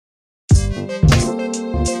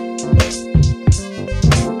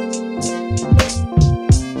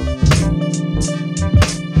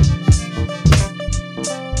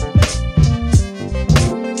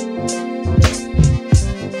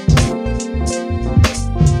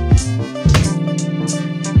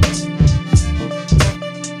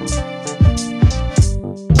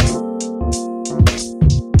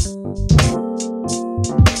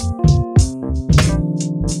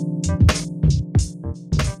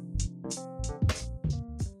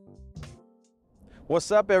What's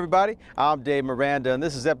up, everybody? I'm Dave Miranda, and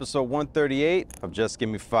this is episode 138 of Just Give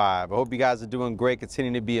Me 5. I hope you guys are doing great,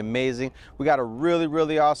 continuing to be amazing. We got a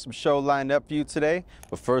really awesome show lined up for you today.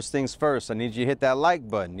 But first things first, I need you to hit that like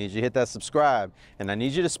button, I need you to hit that subscribe, and I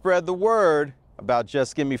need you to spread the word about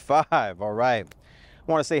Just Give Me 5, all right? I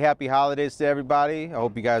want to say happy holidays to everybody. I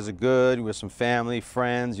hope you guys are good with some family,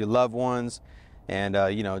 friends, your loved ones, and, all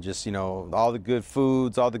the good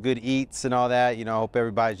foods, all the good eats and all that. I hope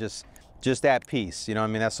everybody's just at peace. I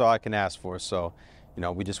mean, that's all I can ask for. So,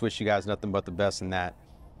 we just wish you guys nothing but the best in that.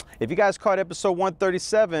 If you guys caught episode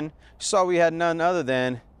 137, you saw we had none other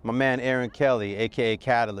than my man Aaron Kelly, aka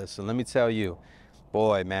Catalyst. And let me tell you,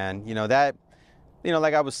 boy, man,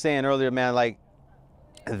 like I was saying earlier, man, like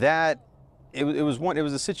that, it was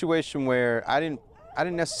a situation where I didn't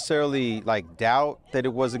necessarily like doubt that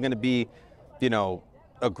it wasn't going to be,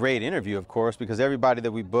 a great interview, of course, because everybody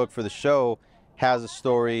that we booked for the show has a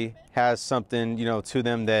story, has something, to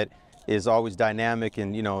them that is always dynamic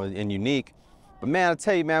and, and unique. But man, I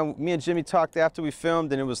tell you, man, me and Jimmy talked after we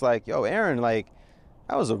filmed, and it was like, yo, Aaron, like,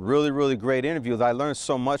 that was a really great interview. I learned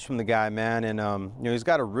so much from the guy, man. And, he's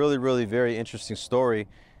got a really very interesting story.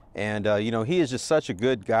 And, he is just such a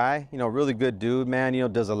good guy, really good dude, man,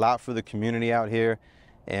 does a lot for the community out here.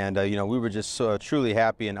 And, we were just truly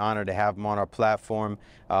happy and honored to have him on our platform.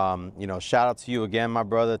 Shout out to you again, my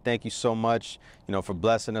brother. Thank you so much, for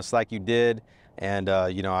blessing us like you did. And,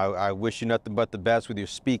 I wish you nothing but the best with your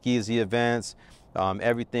speakeasy events,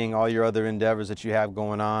 everything, all your other endeavors that you have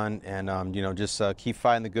going on. And, just keep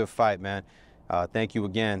fighting the good fight, man. Thank you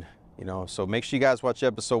again. So make sure you guys watch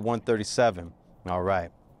episode 137. All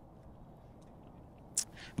right.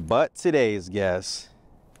 But today's guest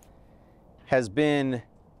has been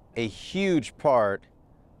a huge part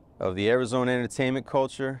of the Arizona entertainment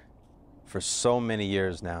culture for so many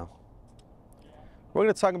years now. We're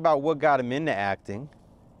going to talk about what got him into acting,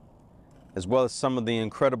 as well as some of the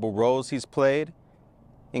incredible roles he's played,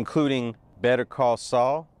 including Better Call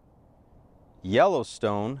Saul,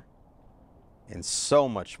 Yellowstone, and so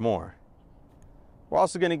much more. We're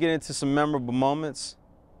also going to get into some memorable moments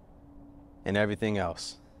and everything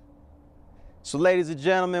else. So ladies and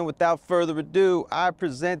gentlemen, without further ado, I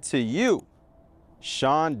present to you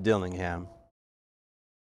Sean Dillingham.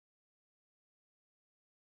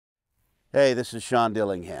 Hey, this is Sean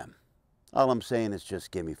Dillingham. All I'm saying is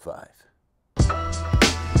just give me 5. I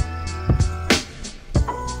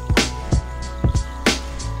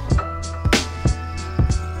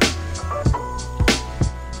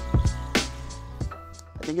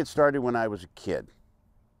think it started when I was a kid.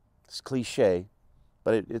 It's cliche,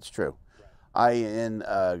 but it's true.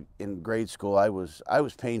 In grade school, I was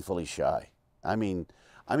painfully shy. I mean,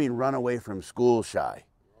 run away from school shy.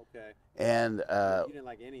 Okay. And you didn't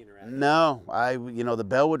like any interaction. No, the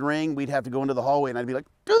bell would ring. We'd have to go into the hallway, and I'd be like,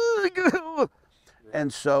 right.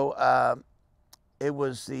 And so it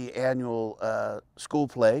was the annual school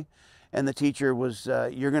play, and the teacher was,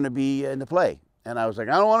 you're going to be in the play. And I was like,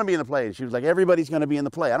 I don't want to be in the play. And she was like, everybody's going to be in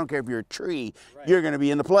the play. I don't care if you're a tree, right. You're going to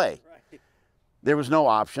be in the play. Right. There was no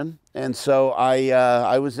option, and so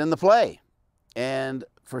I was in the play. And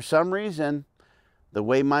for some reason, the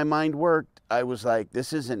way my mind worked, I was like,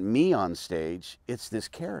 this isn't me on stage, it's this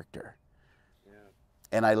character. Yeah.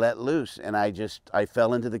 And I let loose, and I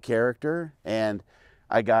fell into the character, and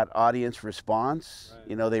I got audience response.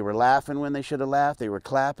 Right. They were laughing when they should have laughed, they were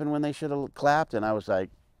clapping when they should have clapped, and I was like,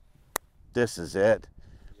 this is it.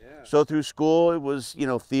 Yeah. So through school, it was,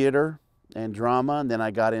 theater and drama, and then I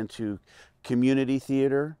got into community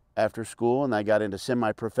theater after school, and I got into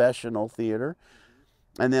semi-professional theater.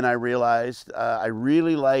 And then I realized I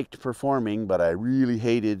really liked performing, but I really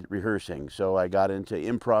hated rehearsing. So I got into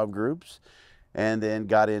improv groups, and then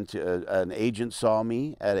got into an agent saw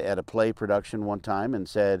me at a play production one time and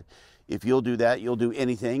said, if you'll do that, you'll do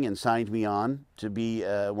anything, and signed me on to be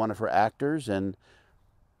one of her actors, and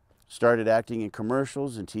started acting in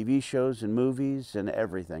commercials and TV shows and movies and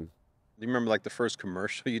everything. Do you remember like the first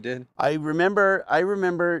commercial you did? I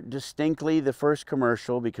remember distinctly the first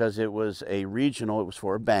commercial because it was a regional, it was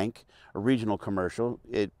for a bank, a regional commercial.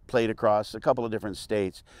 It played across a couple of different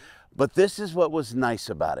states. But this is what was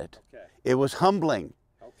nice about it. Okay. It was humbling.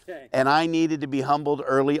 Okay. And I needed to be humbled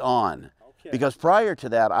early on. Okay. Because prior to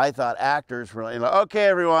that, I thought actors were like, okay,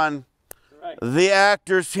 everyone, right. The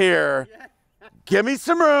actor's here. Yeah. Give me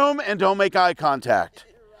some room and don't make eye contact.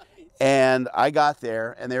 And I got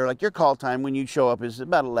there, and they were like, your call time when you show up is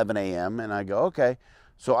about 11 a.m. And I go, okay.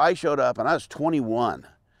 So I showed up, and I was 21. Okay.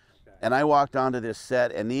 And I walked onto this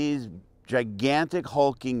set, and these gigantic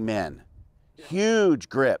hulking men, huge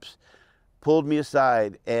grips, pulled me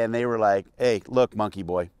aside, and they were like, hey, look, monkey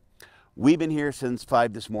boy, we've been here since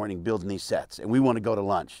 5 this morning building these sets, and we want to go to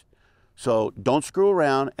lunch. So don't screw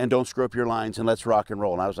around and don't screw up your lines, and let's rock and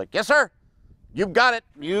roll. And I was like, yes, sir. You've got it.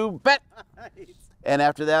 You bet. And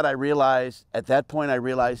after that, at that point, I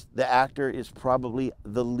realized the actor is probably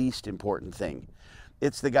the least important thing.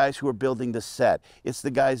 It's the guys who are building the set. It's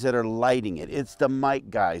the guys that are lighting it. It's the mic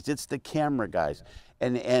guys. It's the camera guys.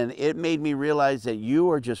 And it made me realize that you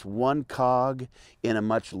are just one cog in a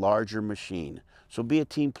much larger machine. So be a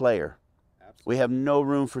team player. Absolutely. We have no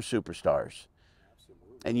room for superstars.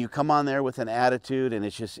 Absolutely. And you come on there with an attitude, and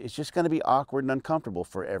it's just going to be awkward and uncomfortable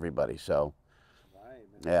for everybody. So,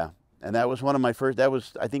 right, man. Yeah. And that was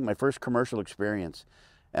I think my first commercial experience,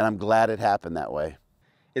 and I'm glad it happened that way.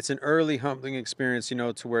 It's an early humbling experience,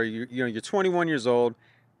 to where you're 21 years old.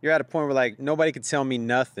 You're at a point where like nobody could tell me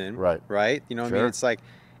nothing. Right. Right. You know what I mean? It's like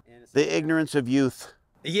the ignorance of youth.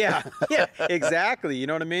 Yeah. Yeah. Exactly. You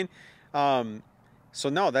know what I mean? So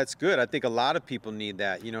no, that's good. I think a lot of people need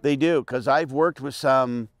that. They do, because I've worked with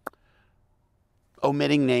some,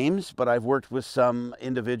 omitting names, but I've worked with some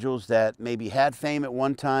individuals that maybe had fame at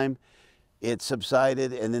one time. It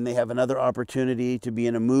subsided, and then they have another opportunity to be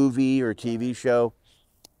in a movie or a TV show,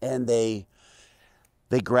 and they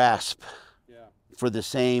grasp for the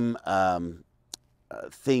same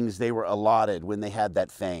things they were allotted when they had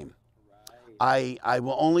that fame. Right. I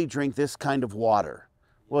will only drink this kind of water.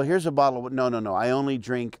 Well, here's a bottle of, no, I only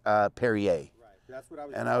drink Perrier. Right. That's what I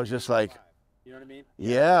was. And I was just like, you know what I mean?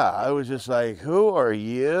 Yeah, I was just like, who are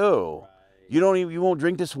you? Right. You won't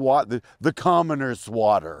drink this water, the commoner's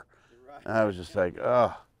water. Right. And I was just like,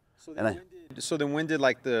 oh. So then when did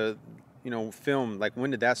like the, film, like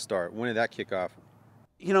when did that start? When did that kick off?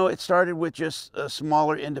 It started with just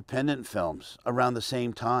smaller independent films around the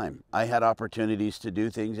same time. I had opportunities to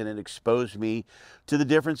do things, and it exposed me to the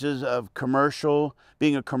differences of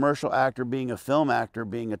being a commercial actor, being a film actor,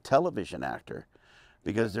 being a television actor,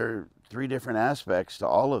 because there are 3 different aspects to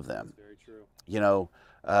all of them. Very true.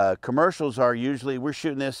 Commercials are usually, we're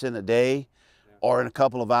shooting this in a day or in a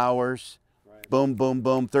couple of hours. Right. Boom, boom,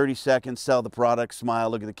 boom, 30 seconds, sell the product,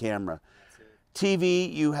 smile, look at the camera. TV,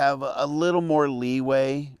 you have a little more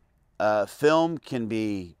leeway. Film can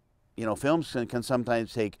be, films can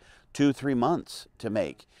sometimes take 2-3 months to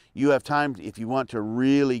make. You have time if you want to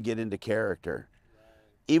really get into character. Right.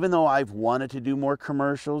 Even though I've wanted to do more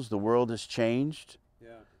commercials, the world has changed.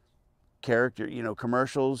 Yeah.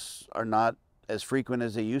 Commercials are not as frequent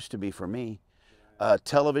as they used to be for me. Right.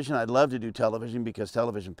 Television, I'd love to do television because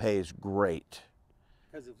television pays great.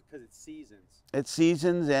 Because it's seasons. It's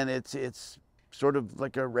seasons, and it's sort of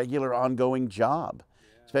like a regular ongoing job,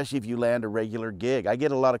 especially if you land a regular gig. I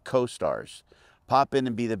get a lot of co-stars. Pop in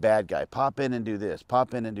and be the bad guy. Pop in and do this.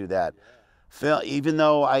 Pop in and do that. Even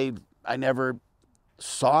though I never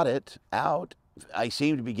sought it out, I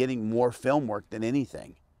seem to be getting more film work than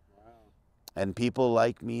anything. Wow. And people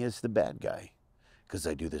like me as the bad guy because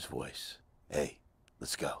I do this voice. Hey,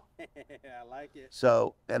 let's go. I like it.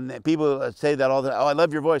 So, and people say that all the time. Oh, I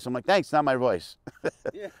love your voice. I'm like, thanks, not my voice.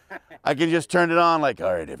 Yeah. I can just turn it on like,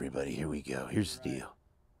 all right, everybody, here we go. Here's the deal.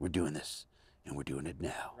 We're doing this, and we're doing it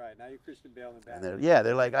now. Right, now you're Christian Bale in Batman. And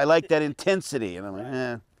they're like, I like that intensity. And I'm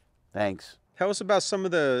like, thanks. Tell us about some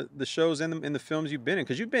of the shows in the films you've been in,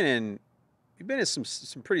 because you've been in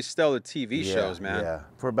some pretty stellar TV shows, man. Yeah,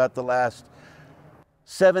 for about the last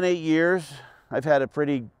 7-8 years, I've had a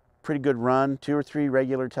pretty good run, 2 or 3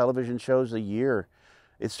 regular television shows a year.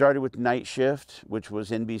 It started with NightShift, which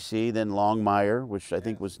was NBC, then Longmire, which I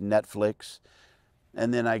think was Netflix.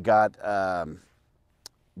 And then I got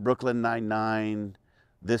Brooklyn Nine-Nine,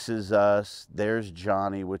 This Is Us, There's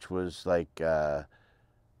Johnny, which was like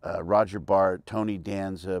Roger Bart, Tony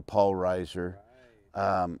Danza, Paul Reiser.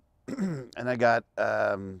 Right. And I got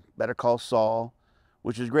Better Call Saul,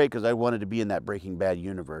 which is great because I wanted to be in that Breaking Bad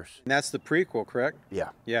universe. And that's the prequel, correct? Yeah.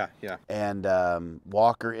 Yeah, yeah. And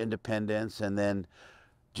Walker, Independence, and then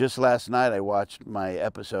just last night I watched my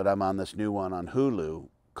episode. I'm on this new one on Hulu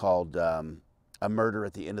called A Murder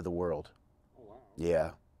at the End of the World. Oh, wow.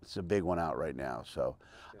 Yeah, it's a big one out right now. So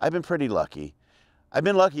I've been pretty lucky. I've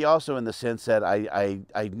been lucky also in the sense that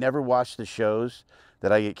I never watched the shows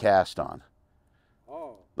that I get cast on.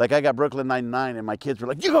 Oh. Like I got Brooklyn Nine-Nine and my kids were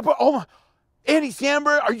like, you got, oh my, Andy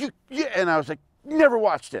Samberg, are you? Yeah. And I was like, never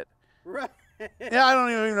watched it. Right. Yeah, I don't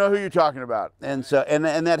even know who you're talking about. And so, and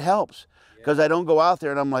that helps because I don't go out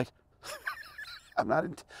there and I'm like, I'm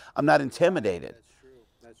not intimidated.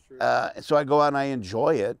 That's true. That's true. So I go out and I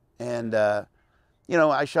enjoy it. And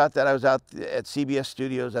I shot that. I was out at CBS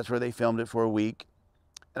Studios. That's where they filmed it for a week.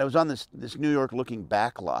 And I was on this New York looking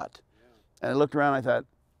back lot. And I looked around and I thought,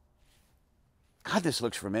 God, this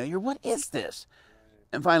looks familiar. What is this?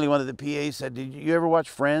 And finally, one of the PAs said, "Did you ever watch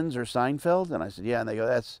Friends or Seinfeld?" And I said, "Yeah." And they go,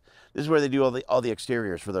 "This is where they do all the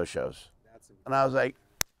exteriors for those shows." And I was like,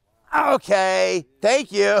 "Okay,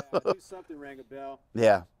 thank you." I knew something rang a bell.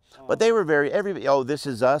 Yeah, but they were everybody. Oh, This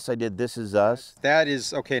Is Us. I did This Is Us. That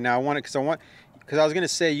is okay. Now I because I was gonna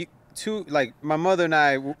say like my mother and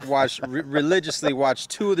I watched religiously watched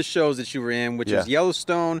two of the shows that you were in, which was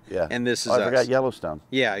Yellowstone and This Is Us. I forgot Yellowstone.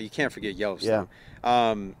 Yeah, you can't forget Yellowstone.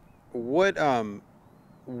 Yeah.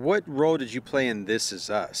 What role did you play in This Is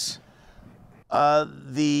Us?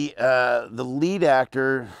 The lead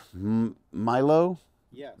actor, Milo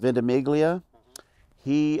Ventimiglia,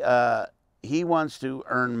 he wants to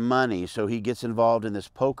earn money, so he gets involved in this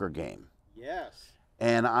poker game. Yes.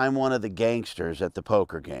 And I'm one of the gangsters at the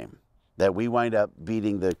poker game that we wind up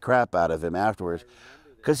beating the crap out of him afterwards.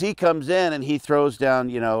 Because he comes in and he throws down,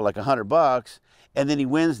 you know, like $100, and then he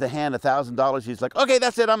wins the hand $1,000. He's like, "Okay,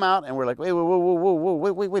 that's it, I'm out." And we're like, wait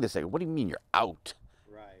a second. What do you mean you're out?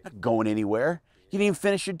 Right. Not going anywhere. You didn't even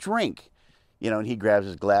finish your drink. You know, and he grabs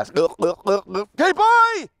his glass. "Okay,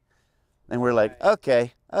 bye." And we're like,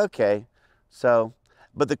 okay. So,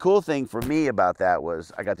 but the cool thing for me about that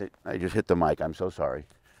was I just hit the mic. I'm so sorry.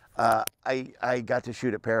 I got to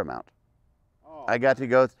shoot at Paramount. Oh. I got to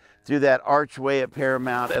go through that archway at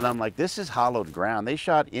Paramount, and I'm like, this is hallowed ground. They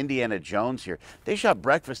shot Indiana Jones here. They shot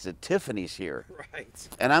Breakfast at Tiffany's here. Right.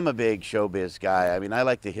 And I'm a big showbiz guy. I mean, I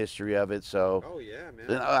like the history of it, so. Oh, yeah,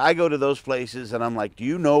 man. I go to those places, and I'm like, do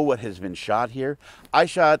you know what has been shot here? I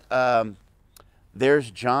shot,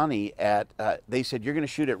 there's Johnny at, they said, "You're going to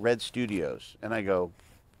shoot at Red Studios." And I go,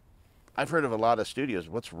 "I've heard of a lot of studios.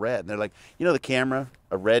 What's Red?" And they're like, "You know the camera,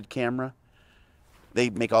 a Red camera? They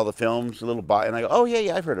make all the films, a little buy." And I go, "Oh,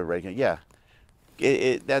 yeah, I've heard of Red. Yeah.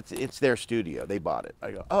 It's their studio. They bought it."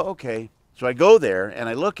 I go, "Oh, okay." So I go there, and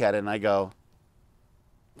I look at it, and I go,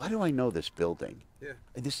 "Why do I know this building? Yeah.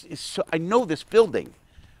 I know this building."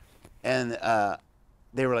 And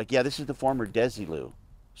they were like, "Yeah, this is the former Desilu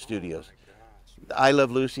Studios." Oh, I Love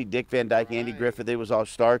Lucy, Dick Van Dyke, Andy Griffith. It was all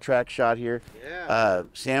Star Trek shot here. Yeah.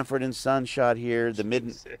 Sanford and Son shot here.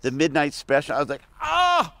 The Midnight Special. I was like,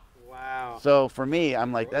 ah! Oh! Wow. So for me,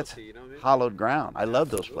 I'm like, that's hallowed ground. I love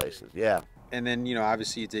those places. Yeah. And then, you know,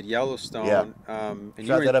 obviously you did Yellowstone. Yeah. And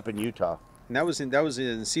shot that up in Utah. And that was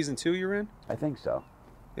in season 2 you were in? I think so.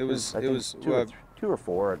 It was two or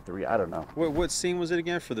 4 or 3. I don't know. What scene was it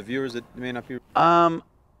again for the viewers that may not be? I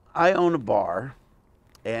own a bar.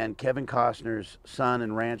 And Kevin Costner's son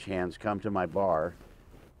and ranch hands come to my bar,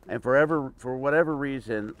 and for whatever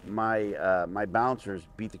reason, my bouncers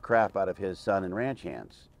beat the crap out of his son and ranch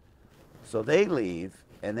hands. So they leave,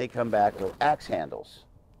 and they come back with axe handles.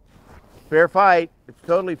 Fair fight. It's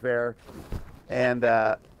totally fair. And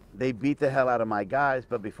they beat the hell out of my guys,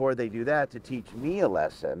 but before they do that, to teach me a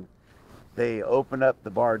lesson, they open up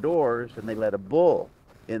the bar doors, and they let a bull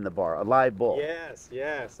in the bar, a live bull. Yes.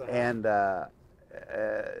 And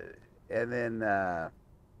then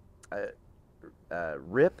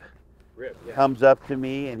Rip comes up to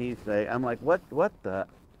me, and he's like, I'm like, what the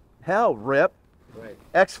hell, Rip? Right.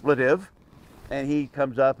 Expletive. And he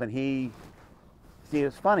comes up, and see,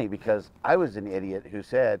 it's funny because I was an idiot who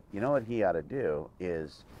said, you know what he ought to do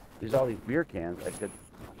is, there's all these beer cans. I could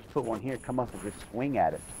put one here, come up and just swing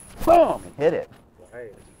at it. Boom! And hit it.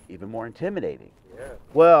 Right. Even more intimidating. Yeah.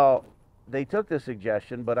 Well, they took the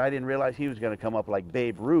suggestion, but I didn't realize he was going to come up like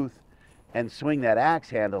Babe Ruth and swing that axe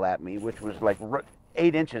handle at me, which was like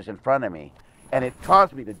 8 inches in front of me. And it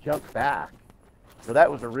caused me to jump back. So that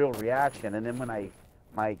was a real reaction. And then when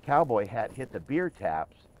my cowboy hat hit the beer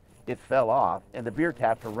taps, it fell off, and the beer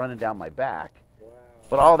taps were running down my back. Wow.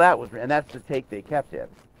 But all that was, and that's the take they kept in.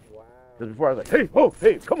 Wow. Because before I was like,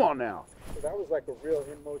 hey, come on now. So that was like a real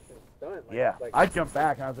in-motion stunt. Yeah. I jumped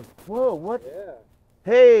back, and I was like, whoa, what? Yeah.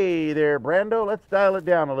 Hey there, Brando, let's dial it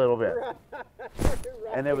down a little bit. Right.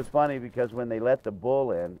 And it was funny because when they let the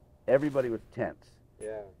bull in, everybody was tense.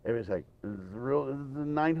 Yeah. It was like, this is a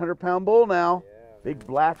 900-pound bull now. Yeah, big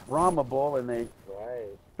black Brahma bull, and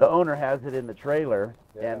the owner has it in the trailer,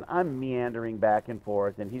 and I'm meandering back and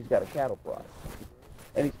forth, and he's got a cattle prod.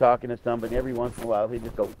 And he's talking to somebody, and every once in a while, he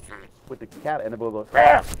just goes with the cattle, and the bull goes,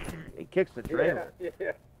 ah! He kicks the trailer.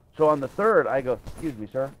 Yeah. So on the third, I go, excuse me,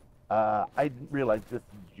 sir. I realize this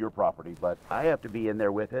is your property, but I have to be in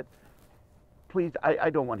there with it. Please, I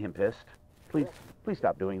don't want him pissed. Please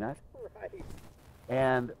stop doing that. Right.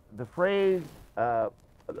 And the phrase,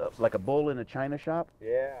 like a bull in a china shop.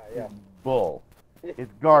 Yeah. Bull.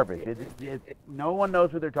 It's garbage. No one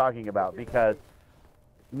knows what they're talking about because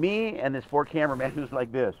me and this poor cameraman who's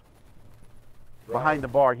like this behind the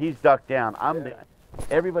bar, he's ducked down.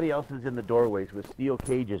 Everybody else is in the doorways with steel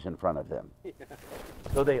cages in front of them.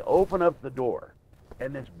 So they open up the door,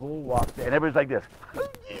 and this bull walks in, and everybody's like this.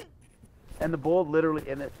 And the bull literally,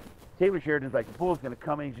 and Taylor Sheridan's like, the bull's going to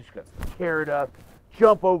come in, he's just going to tear it up,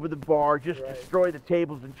 jump over the bar, just destroy the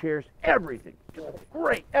tables and chairs, everything. Just a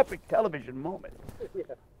great, epic television moment.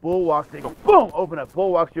 Bull walks in, goes, boom, open up.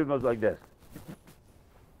 Bull walks through and goes like this.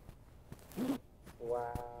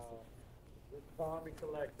 Wow. Calm and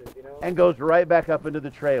collected, you know? And goes right back up into the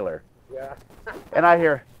trailer. Yeah. And I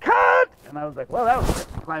hear, cut! And I was like, well, that was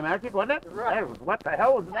climactic, wasn't it? Right. What the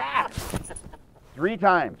hell was that? 3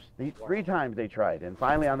 times. 3 times they tried. And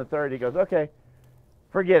finally on the 3rd, he goes, okay,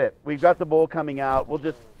 forget it. We've got the bull coming out.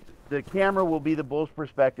 The camera will be the bull's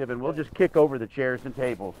perspective, and we'll just kick over the chairs and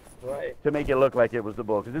tables to make it look like it was the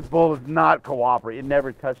bull. Because this bull is not cooperating. It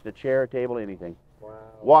never touched a chair, table, anything. Wow.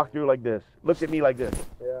 Walked through like this. Looked at me like this.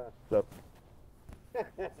 Yeah. So,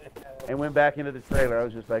 and went back into the trailer. I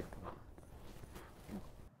was just like,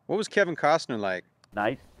 What was Kevin Costner like?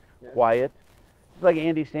 nice, quiet. It's like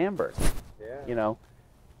Andy Samberg. Yeah. You know,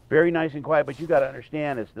 very nice and quiet. But you got to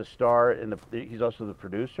understand, it's the star, and he's also the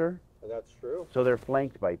producer. That's true. So they're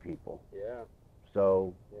flanked by people. Yeah.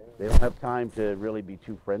 So they don't have time to really be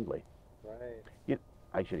too friendly. Right.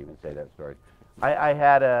 I shouldn't even say that story. I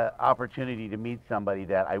had an opportunity to meet somebody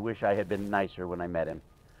that I wish I had been nicer when I met him.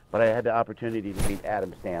 But I had the opportunity to meet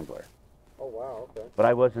Adam Sandler. Oh, wow, okay. But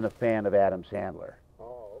I wasn't a fan of Adam Sandler.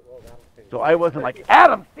 Oh, well, that was So I wasn't like,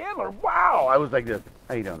 Adam Sandler, wow! I was like this,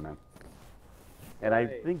 how you doing, man? And I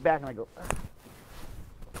think back and I go,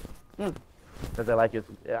 because I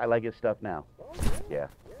like his stuff now. Oh, Yeah.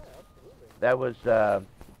 yeah, absolutely. That was,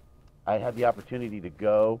 I had the opportunity to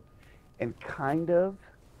go and kind of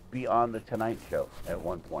be on the Tonight Show at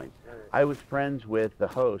one point. Right. I was friends with the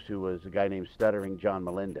host, who was a guy named Stuttering John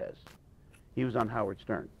Melendez. He was on Howard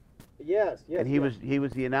Stern. Yes, yes. And he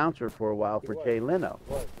was the announcer for a while for Jay Leno.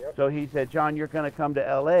 He was, yep. So he said, John, you're going to come to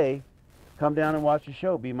L.A., come down and watch the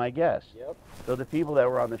show, be my guest. Yep. So the people that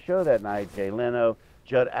were on the show that night, Jay Leno,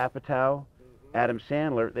 Judd Apatow, Adam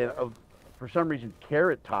Sandler, then for some reason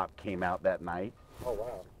Carrot Top came out that night. Oh,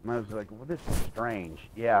 wow. And I was like, well, this is strange.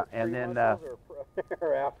 Yeah, and then,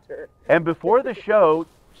 or after. and before the show,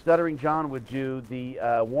 Stuttering John would do the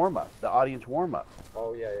warm-up, the audience warm-up.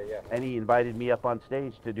 Oh, yeah, yeah, yeah. And he invited me up on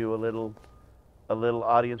stage to do a little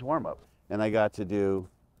audience warm-up. And I got to do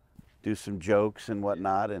some jokes and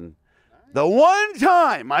whatnot. And the one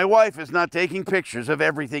time my wife is not taking pictures of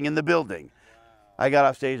everything in the building. I got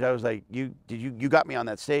off stage. I was like, you got me on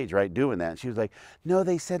that stage, right, doing that? And she was like, no,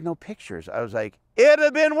 they said no pictures. I was like, it'd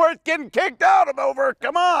have been worth getting kicked out of over.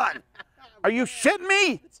 Come on. Are you shitting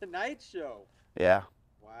me? It's a night show. Yeah.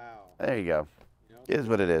 Wow. There you go. You know, It is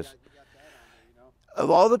what it is. you got that on there, you know?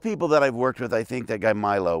 Of all the people that I've worked with, I think that guy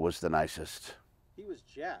Milo was the nicest. He was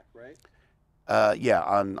Jack, right? Yeah,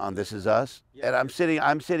 on This Is Us. Yeah, And I'm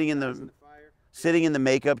sitting in the the fire.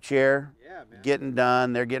 makeup chair, Yeah, man. getting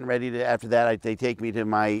done. They're getting ready to, after that, they take me to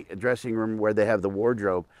my dressing room where they have the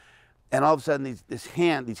wardrobe. And all of a sudden, these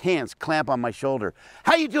hands clamp on my shoulder.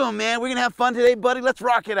 How you doing, man? We're going to have fun today, buddy? Let's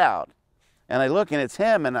rock it out. And I look, and it's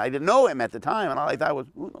him, and I didn't know him at the time. And all I thought was,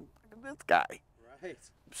 ooh, look at this guy. Right.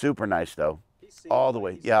 Super nice, though. He seemed All the like-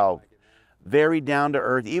 way. he seemed Yeah, like it, man. very down to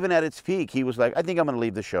earth. Even at its peak, he was like, I think I'm going to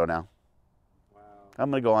leave the show now. Wow.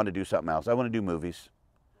 I'm going to go on to do something else. I want to do movies.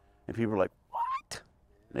 And people were like, what?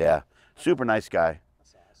 Yeah. Super nice guy.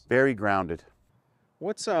 That's awesome. Very grounded.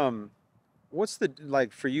 What's the,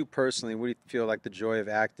 like, for you personally, what do you feel like the joy of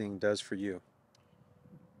acting does for you?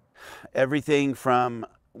 Everything from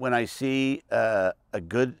when I see a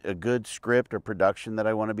good script or production that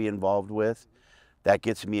I want to be involved with, that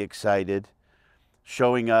gets me excited.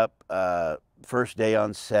 Showing up first day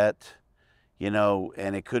on set, you know,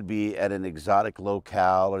 and it could be at an exotic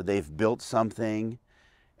locale, or they've built something,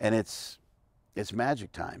 and it's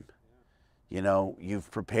magic time. You know,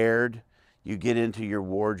 you've prepared, you get into your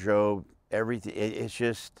wardrobe, everything. It's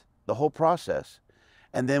just the whole process.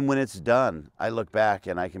 And then when it's done, I look back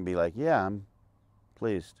and I can be like, yeah, I'm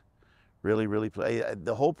pleased. Really, really pleased.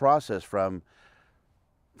 The whole process from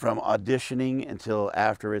auditioning until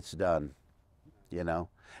after it's done, you know.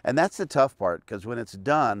 And that's the tough part, because when it's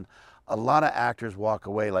done, a lot of actors walk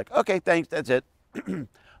away like, okay, thanks, that's it.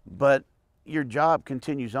 But your job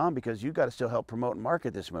continues on, because you've got to still help promote and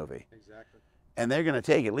market this movie. Exactly. And they're going to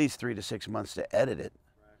take at least 3 to 6 months to edit it.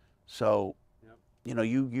 Right. So, Yep. you know,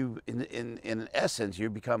 you in essence, you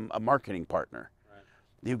become a marketing partner. Right.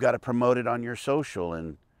 You've got to promote it on your social,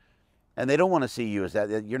 and they don't want to see you as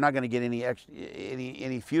that. You're not going to get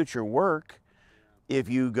any future work if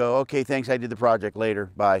you go, okay, thanks, I did the project, later,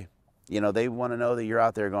 bye. You know, they want to know that you're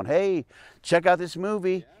out there going, hey, check out this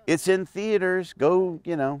movie. It's in theaters. Go,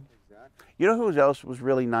 you know. Exactly. You know who else was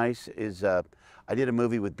really nice is I did a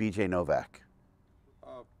movie with B.J. Novak,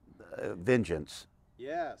 Vengeance.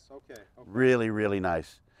 Yes. Okay. Really, really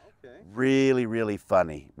nice. Okay. Really, really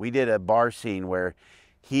funny. We did a bar scene where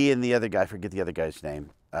he and the other guy, I forget the other guy's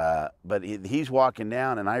name, but he's walking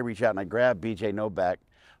down, and I reach out and I grab B.J. Novak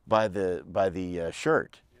by the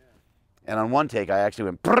shirt. And on one take, I actually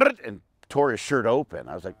went "Brrrt," and tore his shirt open.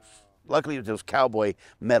 I was like, luckily it was those cowboy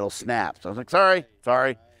metal snaps. I was like, sorry.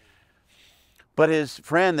 But his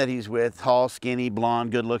friend that he's with, tall, skinny,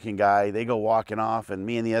 blonde, good-looking guy, they go walking off, and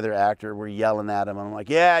me and the other actor were yelling at him. And I'm like,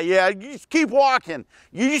 yeah, you just keep walking.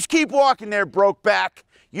 You just keep walking there, broke back.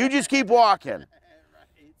 You just keep walking.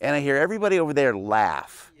 And I hear everybody over there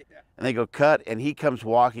laugh. And they go, cut, and he comes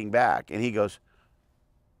walking back, and he goes,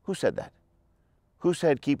 who said that? Who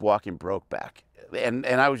said keep walking, broke back? And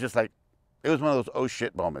I was just like, it was one of those oh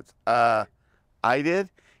shit moments. I did?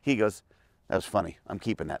 He goes, that was funny. I'm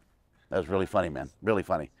keeping that. That was really funny, man. Really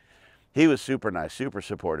funny. He was super nice, super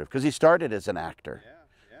supportive, because he started as an actor.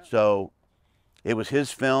 So it was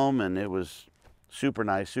his film, and it was super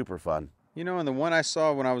nice, super fun. You know, and the one I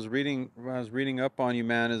saw when I was reading up on you,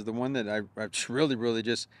 man, is the one that I really, really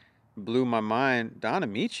just blew my mind. Don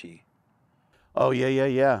Ameche. Oh,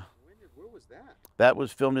 yeah. Where was that? That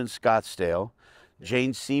was filmed in Scottsdale.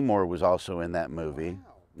 Jane Seymour was also in that movie.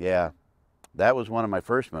 Wow. Yeah. That was one of my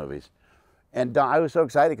first movies. And I was so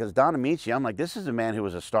excited because Don Ameche, I'm like, this is a man who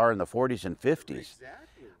was a star in the 40s and 50s.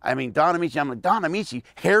 Exactly. I mean, Don Ameche, I'm like, Don Ameche,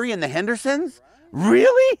 Harry and the Hendersons?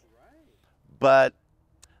 Really? But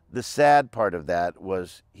the sad part of that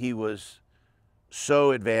was he was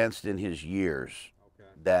so advanced in his years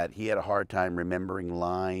that he had a hard time remembering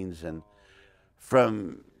lines. And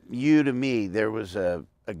from you to me, there was a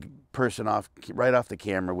person right off the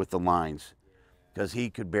camera with the lines, because he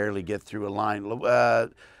could barely get through a line.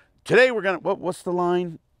 Today we're gonna, what's the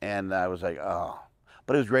line? And I was like, oh.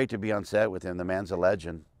 But it was great to be on set with him. The man's a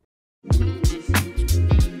legend.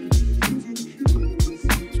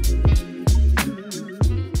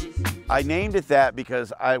 I named it that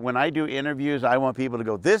because when I do interviews, I want people to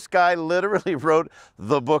go, this guy literally wrote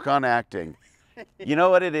the book on acting. You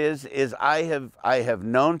know what it is I have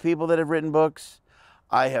known people that have written books.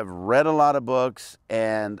 I have read a lot of books,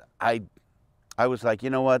 and I was like,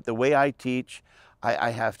 you know what, the way I teach,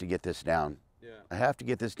 I have to get this down. Yeah. I have to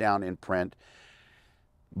get this down in print.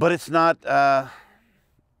 But it's not an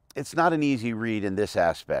easy read in this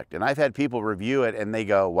aspect. And I've had people review it and they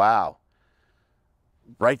go, wow,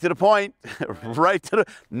 right to the point, right to the,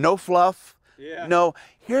 no fluff. Yeah. No,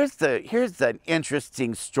 here's an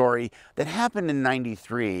interesting story that happened in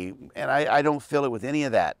 '93, and I don't fill it with any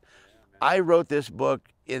of that. Yeah, I wrote this book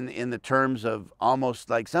in the terms of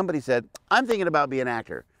almost like somebody said, I'm thinking about being an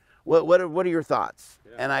actor. What are your thoughts?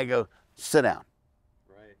 Yeah. And I go, sit down.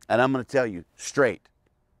 Right. And I'm going to tell you straight,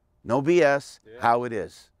 no BS, how it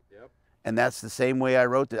is. Yep. And that's the same way I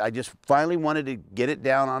wrote it. I just finally wanted to get it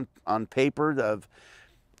down on paper of,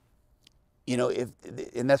 you know,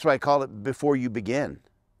 and that's why I call it before you begin.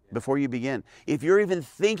 Yeah. Before you begin. If you're even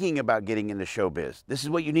thinking about getting into showbiz, this is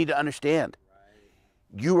what you need to understand.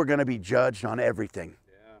 Right. You are going to be judged on everything.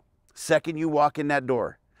 Yeah. Second you walk in that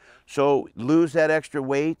door. So lose that extra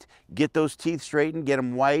weight, get those teeth straightened, get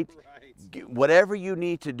them white, right. Whatever you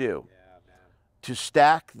need to do to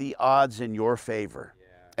stack the odds in your favor.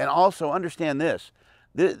 Yeah. And also understand this,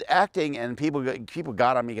 the acting, and people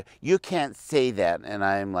got on me, you can't say that. And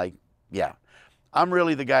I'm like, yeah, I'm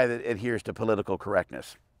really the guy that adheres to political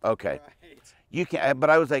correctness. Okay. Right. You can't, but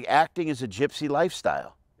I was like, acting is a gypsy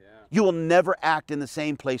lifestyle. You will never act in the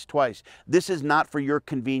same place twice. This is not for your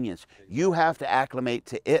convenience. You have to acclimate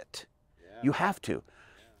to it. Yeah. You have to.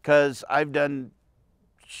 Because I've done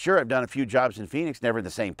a few jobs in Phoenix, never in the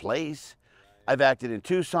same place. Right. I've acted in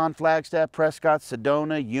Tucson, Flagstaff, Prescott,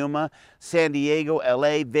 Sedona, Yuma, San Diego,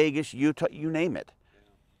 LA, Vegas, Utah, you name it.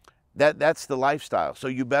 Yeah. That's the lifestyle. So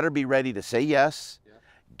you better be ready to say yes,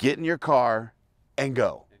 get in your car, and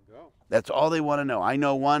go. That's all they want to know. I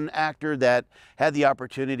know one actor that had the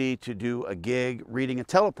opportunity to do a gig reading a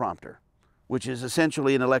teleprompter, which is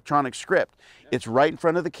essentially an electronic script. It's right in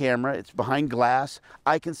front of the camera. It's behind glass.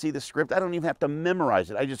 I can see the script. I don't even have to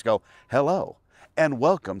memorize it. I just go, hello, and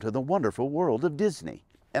welcome to the wonderful world of Disney.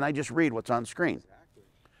 And I just read what's on screen.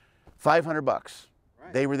 $500.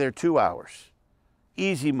 Right. They were there 2 hours.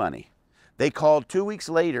 Easy money. They called 2 weeks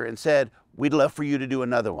later and said, we'd love for you to do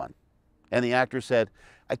another one. And the actor said,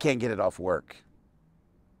 I can't get it off work.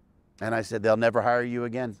 And I said, they'll never hire you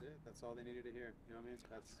again. That's it. That's all they needed to hear. You know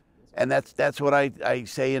what I mean? That's what I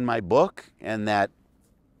say in my book, and that,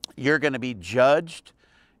 you're going to be judged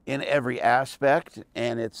in every aspect,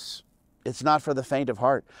 and it's not for the faint of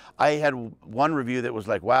heart. I had one review that was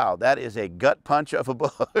like, wow, that is a gut punch of a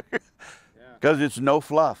book. Because it's no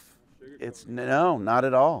fluff. It's no, not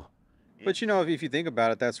at all. But you know, if you think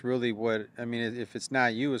about it, that's really what I mean. If it's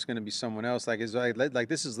not you, it's going to be someone else. Like it's like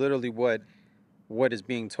this is literally what is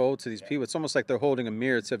being told to these people. It's almost like they're holding a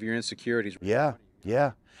mirror to your insecurities. Yeah,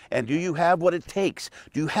 yeah. And do you have what it takes?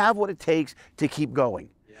 Do you have what it takes to keep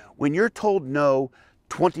going? Yeah. When you're told no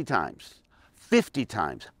 20 times, 50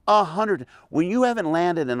 times, 100, when you haven't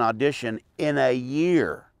landed an audition in a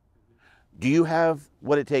year, do you have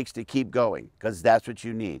what it takes to keep going? Because that's what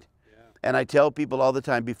you need. And I tell people all the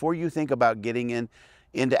time, before you think about getting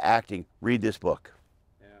into acting, read this book.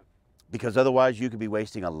 Yeah. Because otherwise you could be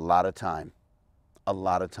wasting a lot of time. A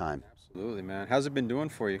lot of time. Absolutely, man. How's it been doing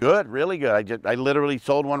for you? Good, really good. I literally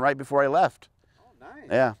sold one right before I left. Oh, nice.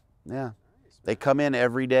 Yeah, yeah. Nice, they come in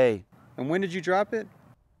every day. And when did you drop it?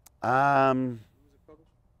 Probably,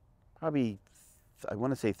 I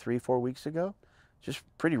want to say 3-4 weeks ago. Just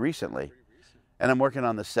pretty recently. And I'm working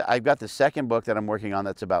on I've got the second book that I'm working on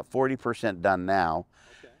that's about 40% done now.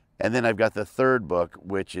 Okay. And then I've got the third book,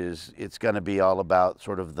 which it's going to be all about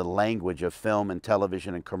sort of the language of film and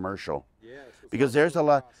television and commercial. Yeah, because there's a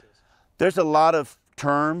lot of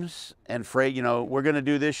terms and phrase, you know, we're going to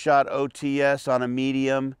do this shot OTS on a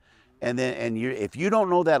medium. And then, if you don't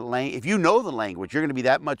know that if you know the language, you're going to be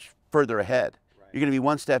that much further ahead. Right. You're going to be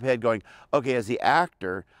one step ahead going, okay, as the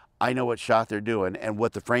actor, I know what shot they're doing and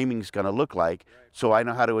what the framing's going to look like, right. So I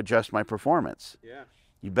know how to adjust my performance. Yeah.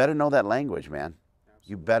 You better know that language, man.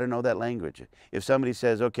 Absolutely. You better know that language. If somebody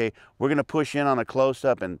says, okay, we're going to push in on a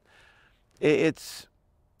close-up, and there's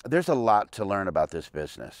a lot to learn about this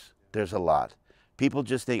business. There's a lot. People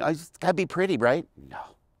just think, oh, it's got to be pretty, right? No.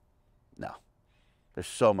 There's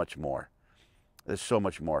so much more. There's so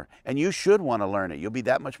much more. And you should want to learn it. You'll be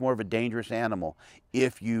that much more of a dangerous animal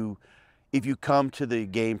if you come to the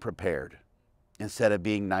game prepared instead of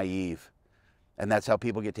being naive. And that's how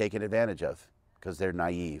people get taken advantage of, because they're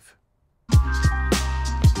naive.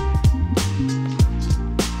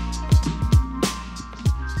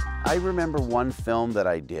 I remember one film that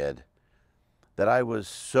I did that I was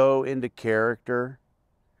so into character,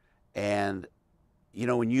 and you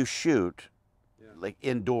know, when you shoot, like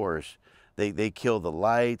indoors, they kill the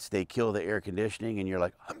lights, they kill the air conditioning, and you're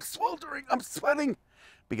like, I'm sweltering, I'm sweating,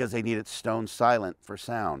 because they need it stone silent for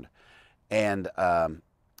sound. And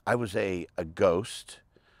I was a ghost,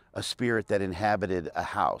 a spirit that inhabited a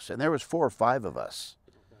house. And there was 4 or 5 of us.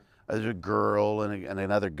 There's a girl and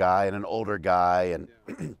another guy and an older guy.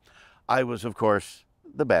 And I was, of course,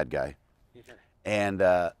 the bad guy. And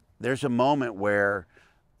there's a moment where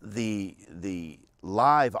the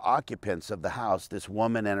live occupants of the house, this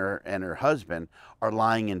woman and her husband, are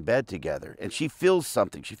lying in bed together. And she feels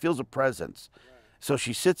something. She feels a presence. So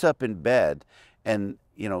she sits up in bed, and,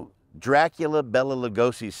 you know, Dracula, Bela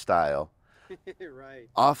Lugosi style, right.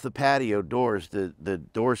 Off the patio doors, the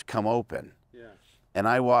doors come open. Yeah. And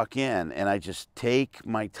I walk in, and I just take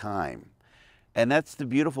my time. And that's the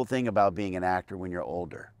beautiful thing about being an actor when you're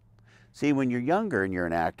older. See, when you're younger and you're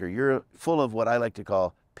an actor, you're full of what I like to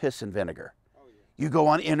call piss and vinegar. Oh, yeah. You go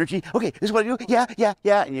on energy. Okay, this is what I do. Yeah.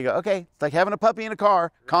 And you go, okay, it's like having a puppy in a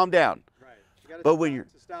car. Right. Calm down. But when you're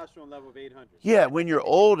testosterone level of 800. Yeah, when you're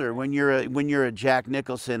older, when you're a Jack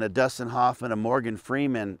Nicholson, a Dustin Hoffman, a Morgan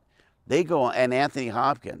Freeman, they go on, and Anthony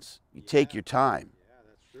Hopkins. You take your time. Yeah,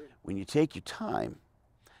 that's true. When you take your time,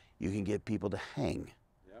 you can get people to hang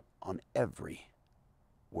on every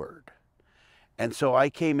word. And so I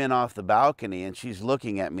came in off the balcony, and she's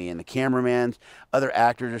looking at me, and the cameraman, other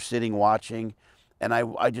actors are sitting watching, and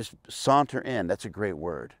I just saunter in. That's a great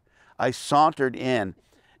word. I sauntered in.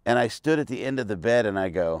 And I stood at the end of the bed, and I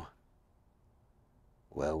go,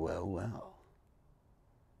 well,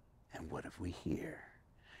 and what have we here?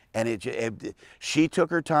 And she took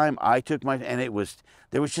her time, I took my, and there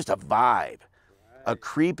was just a vibe, a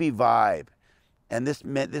creepy vibe. And this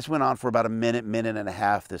went on for about a minute and a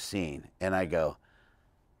half, the scene. And I go,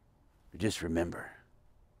 just remember,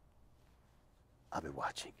 I'll be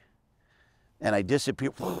watching. And I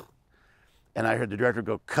disappeared. And I heard the director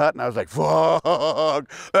go, cut, and I was like, fuck,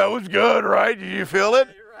 that was good, right? Did you feel it?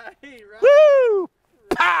 Right. Woo!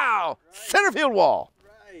 Pow! Right. Center field wall.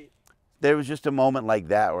 Right. There was just a moment like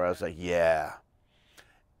that where I was like, yeah.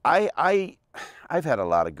 I've had a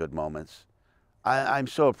lot of good moments. I'm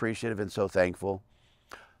so appreciative and so thankful.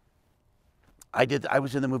 I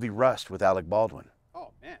was in the movie Rust with Alec Baldwin.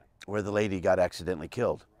 Oh, man. Where the lady got accidentally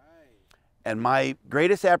killed. Right. And my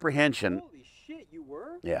greatest apprehension... You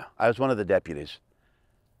were? Yeah, I was one of the deputies.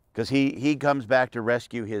 because he comes back to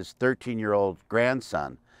rescue his 13-year-old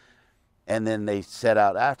grandson, and then they set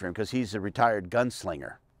out after him because he's a retired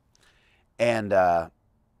gunslinger. And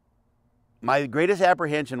my greatest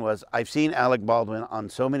apprehension was, I've seen Alec Baldwin on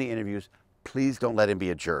so many interviews. Please don't let him be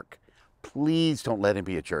a jerk. Please don't let him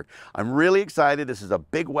be a jerk. I'm really excited. This is a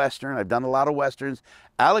big Western. I've done a lot of Westerns.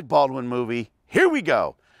 Alec Baldwin movie. Here we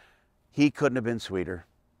go. He couldn't have been sweeter.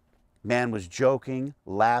 Man was joking,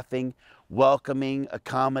 laughing, welcoming,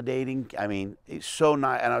 accommodating. I mean, he's so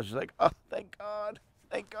nice. And I was just like, oh, thank God.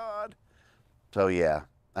 Thank God. So, yeah.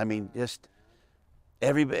 I mean, just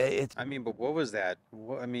everybody. I mean, but what was that?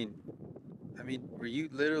 I mean, were you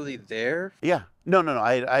literally there? Yeah. No.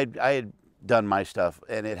 I had done my stuff,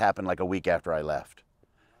 and it happened like a week after I left.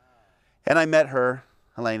 And I met her,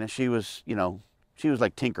 Helena. She was, you know, she was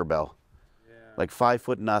like Tinkerbell. Yeah. Like 5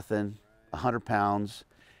 foot nothing, 100 pounds.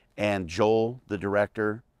 And Joel, the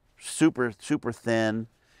director, super thin,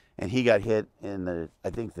 and he got hit in the, I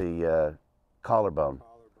think the collarbone.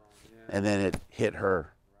 Yeah. And then it hit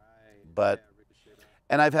her. Right. But,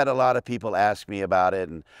 and I've had a lot of people ask me about it,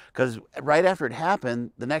 and because right after it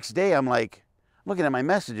happened, the next day I'm like, looking at my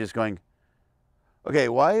messages going, okay,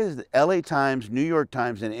 why is the LA Times, New York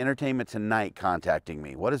Times, and Entertainment Tonight contacting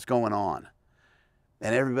me? What is going on?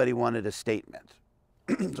 And everybody wanted a statement.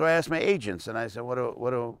 So I asked my agents, and I said, what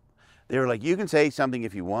do, they were like, you can say something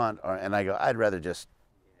if you want. And I go, I'd rather just,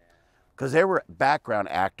 because there were background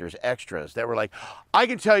actors, extras, that were like, I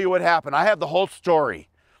can tell you what happened. I have the whole story.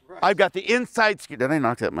 Right. I've got the inside scoop. Did I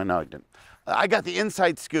knock that? No, I didn't. I got the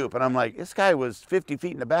inside scoop. And I'm like, this guy was 50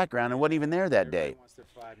 feet in the background and wasn't even there that day.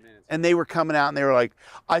 And they were coming out and they were like,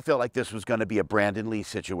 I felt like this was going to be a Brandon Lee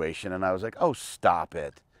situation. And I was like, oh, stop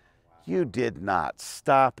it. Wow. You did not.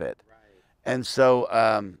 Stop it. Right. And so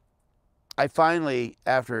I finally,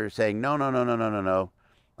 after saying, no,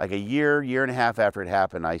 like a year and a half after it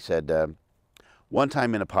happened, I said, one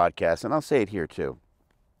time in a podcast, and I'll say it here too,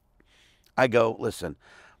 I go, listen,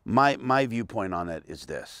 my viewpoint on it is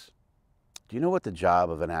this. Do you know what the job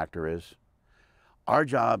of an actor is? Our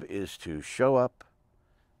job is to show up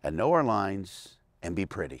and know our lines and be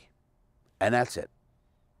pretty. And that's it.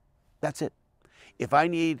 That's it. If I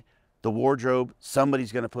need the wardrobe,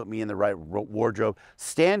 somebody's going to put me in the right wardrobe.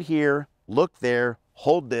 Stand here, look there,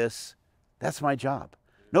 hold this. That's my job.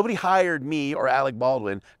 Nobody hired me or Alec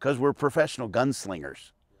Baldwin because we're professional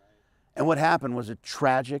gunslingers. And what happened was a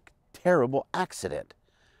tragic, terrible accident.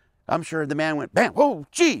 I'm sure the man went, bam, whoa,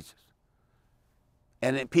 Jesus.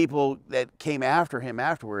 And then people that came after him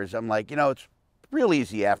afterwards, I'm like, you know, it's real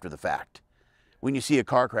easy after the fact when you see a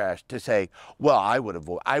car crash to say, well, I would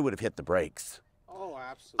have hit the brakes. Oh,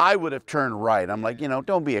 absolutely. I would have turned right. I'm like, you know,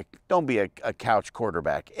 don't be a couch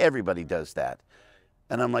quarterback. Everybody does that.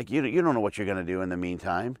 And I'm like, you don't know what you're going to do in the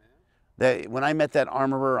meantime. When I met that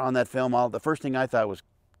armorer on that film, the first thing I thought was,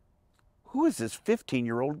 who is this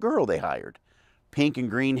 15-year-old girl they hired? Pink and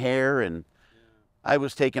green hair, and I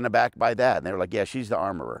was taken aback by that. And they were like, yeah, she's the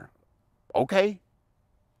armorer. Okay.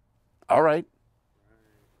 All right.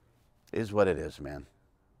 Is what it is, man.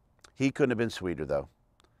 He couldn't have been sweeter, though.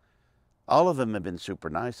 All of them have been super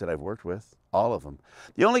nice that I've worked with. All of them.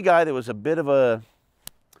 The only guy that was a bit of a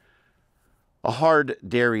hard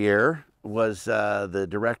derriere was the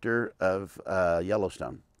director of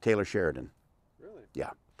Yellowstone, Taylor Sheridan. Really? Yeah.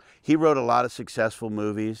 He wrote a lot of successful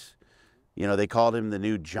movies. You know, they called him the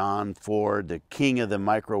new John Ford, the king of the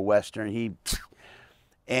micro-western.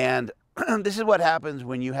 And this is what happens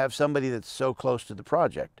when you have somebody that's so close to the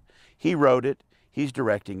project. He wrote it. He's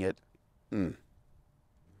directing it. And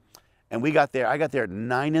I got there at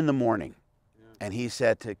 9 in the morning. Yeah. And he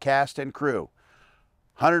said to cast and crew,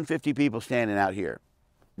 150 people standing out here.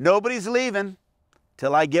 Nobody's leaving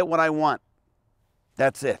till I get what I want.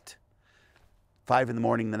 That's it. 5 in the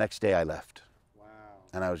morning the next day I left. Wow.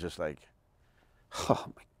 And I was just like, oh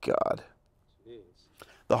my God. Jeez.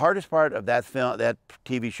 The hardest part of that film, that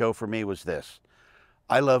TV show for me was this.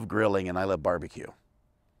 I love grilling and I love barbecue.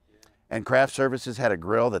 Yeah. And Craft Services had a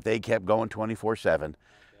grill that they kept going 24/7.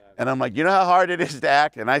 And I'm like, you know how hard it is to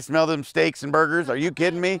act? And I smell them steaks and burgers. Are you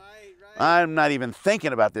kidding me? Right. I'm not even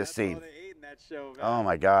thinking about this scene. All they ate in that show, man. Oh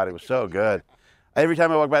my God, it was so good. Every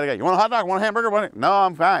time I walk by, they go, you want a hot dog? Want a hamburger? No,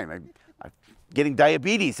 I'm fine. I'm getting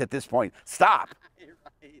diabetes at this point. Stop.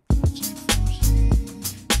 Right.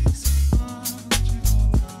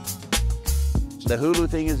 The Hulu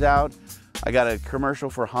thing is out. I got a commercial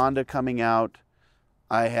for Honda coming out.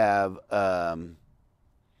 I have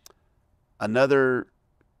another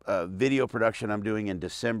video production I'm doing in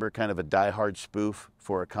December, kind of a Die Hard spoof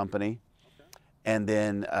for a company. Okay. And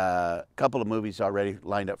then a couple of movies already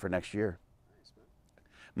lined up for next year. Nice, man.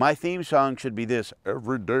 My theme song should be this: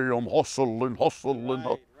 every day I'm hustling, hustling, hustling.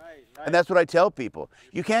 Right. And that's what I tell people.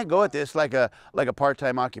 You can't go at this like a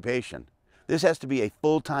part-time occupation. This has to be a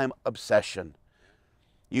full-time obsession.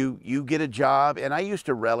 You get a job, and I used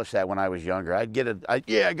to relish that when I was younger. I got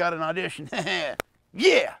an audition.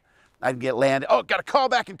 Yeah. I'd get landed. Oh, got a call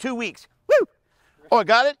back in 2 weeks. Woo! Oh, I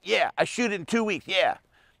got it? Yeah. I shoot it in 2 weeks. Yeah.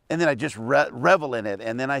 And then I just revel in it.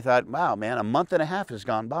 And then I thought, wow, man, a month and a half has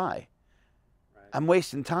gone by. I'm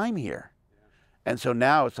wasting time here. And so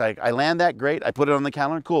now it's like, I land that, great. I put it on the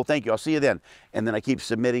calendar. Cool, thank you. I'll see you then. And then I keep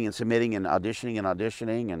submitting and submitting and auditioning and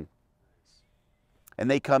auditioning. And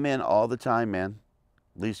they come in all the time, man.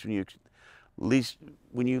 At least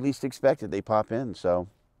when you least expect it, they pop in. So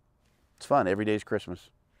it's fun. Every day's Christmas.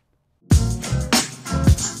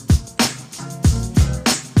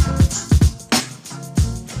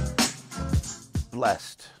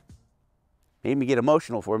 Blessed. Made me get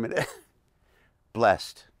emotional for a minute.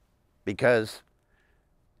 Blessed. Because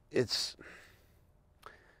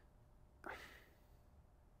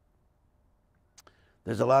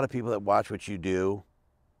there's a lot of people that watch what you do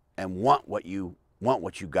and want what you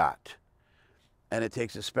got. And it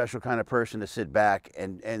takes a special kind of person to sit back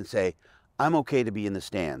and say, I'm okay to be in the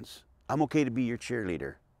stands. I'm okay to be your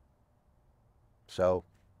cheerleader. So,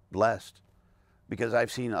 blessed. Because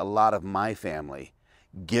I've seen a lot of my family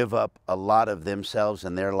give up a lot of themselves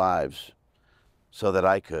and their lives so that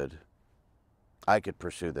I could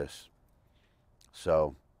pursue this.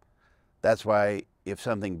 So that's why if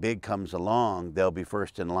something big comes along, they'll be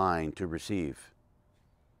first in line to receive.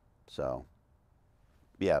 So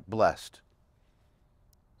yeah, blessed.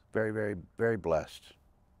 Very, very, very blessed.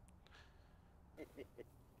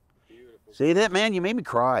 Beautiful. See that, man? You made me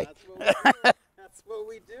cry. That's what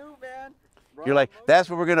we do, man. You're like, that's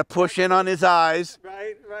what we're going to push in on his eyes.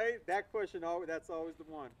 Right. That question, that's always the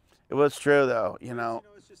one. It was true, though, you know.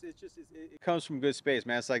 It comes from good space,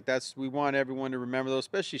 man. It's like we want everyone to remember those,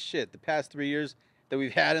 especially the past 3 years that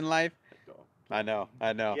we've had in life. I know.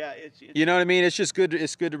 Yeah, you know what I mean? It's just good.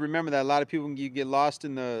 It's good to remember that. A lot of people you get lost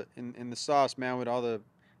in the sauce, man, with all the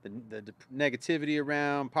negativity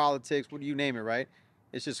around politics. What do you name it, right?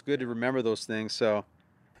 It's just good to remember those things. So,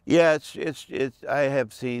 yeah, it's. I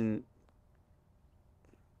have seen.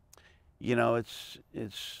 You know, it's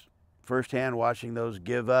firsthand watching those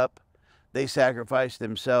give up. They sacrifice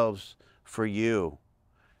themselves for you.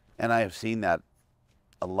 And I have seen that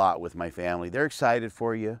a lot with my family. They're excited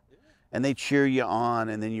for you and they cheer you on,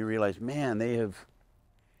 and then you realize, man, they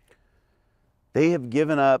have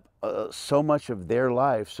given up so much of their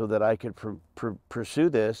life so that I could pursue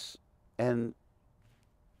this, and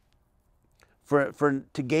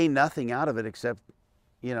to gain nothing out of it except,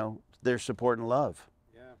 you know, their support and love.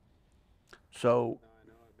 So,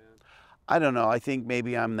 I don't know. I think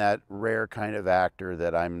maybe I'm that rare kind of actor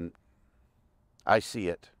that I see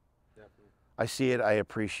it. Definitely. I see it. I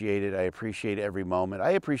appreciate it. I appreciate every moment.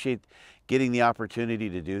 I appreciate getting the opportunity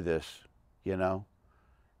to do this, you know.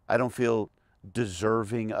 I don't feel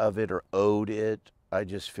deserving of it or owed it. I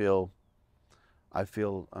just feel,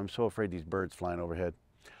 I'm so afraid these birds flying overhead.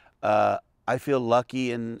 I feel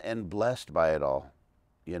lucky and blessed by it all,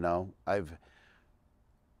 you know.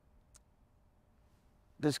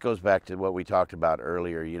 This goes back to what we talked about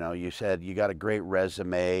earlier. You know, you said you got a great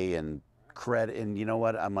resume and credit, and you know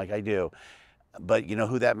what? I'm like, I do. But you know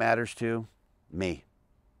who that matters to? Me.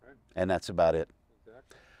 And that's about it.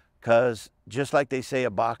 Because just like they say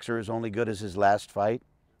a boxer is only good as his last fight,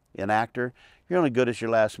 an actor, you're only good as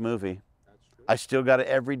your last movie. I still got to,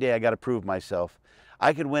 every day I got to prove myself.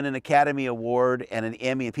 I could win an Academy Award and an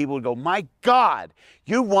Emmy, and people would go, my God,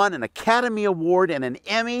 you won an Academy Award and an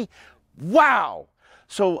Emmy? Wow.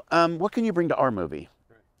 So what can you bring to our movie?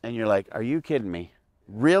 And you're like, are you kidding me?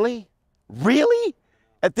 Really? Really?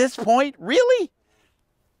 At this point? Really?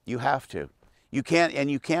 You have to. You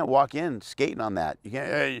can't walk in skating on that. You can't,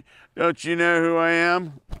 hey, don't you know who I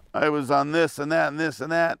am? I was on this and that and this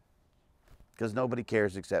and that. Because nobody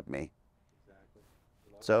cares except me. Exactly.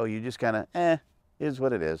 So you just kind of, is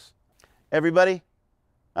what it is. Everybody,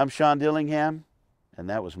 I'm Sean Dillingham, and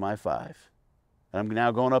that was my 5. And I'm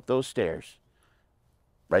now going up those stairs.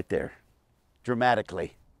 Right there,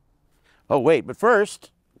 dramatically. Oh, wait, but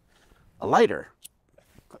first, a lighter.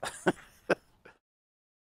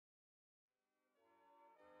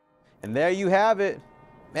 And there you have it.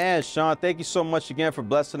 Man, Sean, thank you so much again for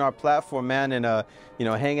blessing our platform, man, and you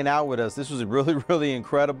know, hanging out with us. This was really, really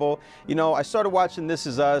incredible. You know, I started watching This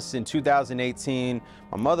Is Us in 2018.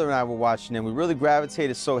 My mother and I were watching it, and we really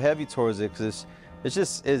gravitated so heavy towards it because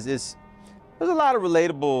it's there's a lot of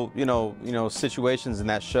relatable, situations in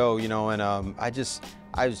that show, and I just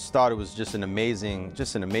thought it was just an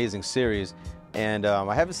amazing series. And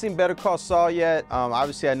I haven't seen Better Call Saul yet.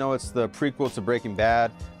 Obviously, I know it's the prequel to Breaking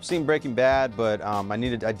Bad. I've seen Breaking Bad, but I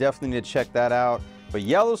definitely need to check that out. But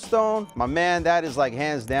Yellowstone, my man, that is like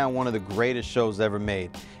hands down one of the greatest shows ever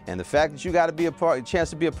made. And the fact that you got to be a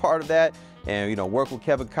chance to be a part of that, and work with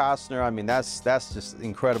Kevin Costner, I mean, that's just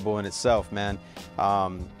incredible in itself, man.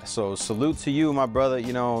 So salute to you, my brother,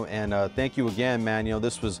 and thank you again, man.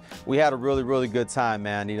 We had a really, really good time,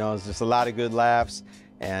 man. It's just a lot of good laughs.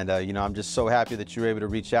 And, I'm just so happy that you were able to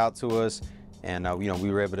reach out to us, and,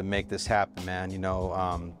 we were able to make this happen, man,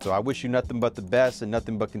 So I wish you nothing but the best and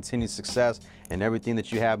nothing but continued success in everything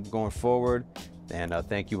that you have going forward. And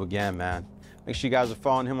thank you again, man. Make sure you guys are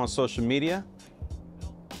following him on social media.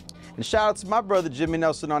 And shout out to my brother, Jimmy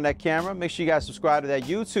Nelson, on that camera. Make sure you guys subscribe to that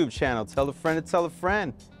YouTube channel. Tell a friend to tell a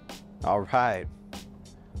friend. All right.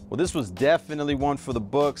 Well, this was definitely one for the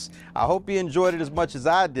books. I hope you enjoyed it as much as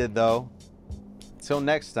I did, though. Until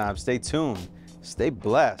next time, stay tuned, stay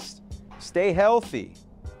blessed, stay healthy.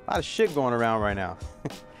 A lot of shit going around right now.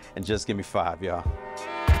 And just give me 5, y'all.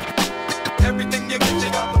 Everything you get, you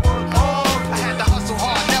got the